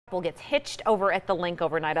Gets hitched over at the Linq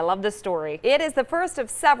overnight. I love this story. It is the first of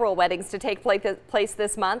several weddings to take place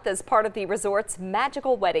this month as part of the resort's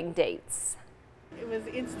magical wedding dates. It was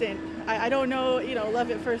instant. I don't know,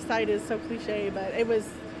 love at first sight is so cliche, but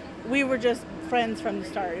we were just friends from the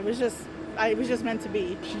start. It was just meant to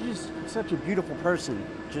be. She's just such a beautiful person,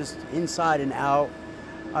 just inside and out.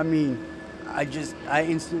 I mean, I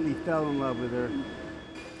instantly fell in love with her.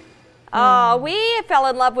 We fell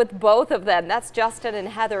in love with both of them. That's Justin and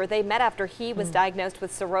Heather. They met after he was diagnosed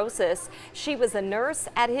with cirrhosis. She was a nurse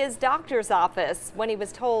at his doctor's office when he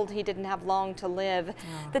was told he didn't have long to live.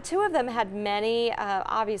 The two of them had many,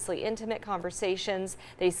 obviously intimate conversations.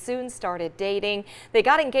 They soon started dating. They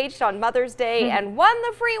got engaged on Mother's Day and won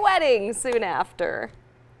the free wedding soon after.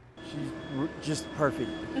 She's just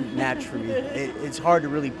perfect match for me. It's hard to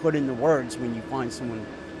really put into words when you find someone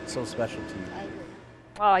so special to you.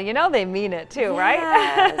 Oh, you know they mean it too, right?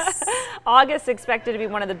 Yes. August expected to be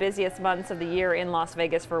one of the busiest months of the year in Las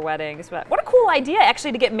Vegas for weddings. But what a cool idea,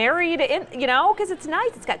 actually, to get married in, because it's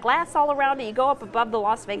nice. It's got glass all around it. You go up above the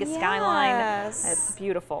Las Vegas skyline. It's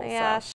beautiful. Yeah. So.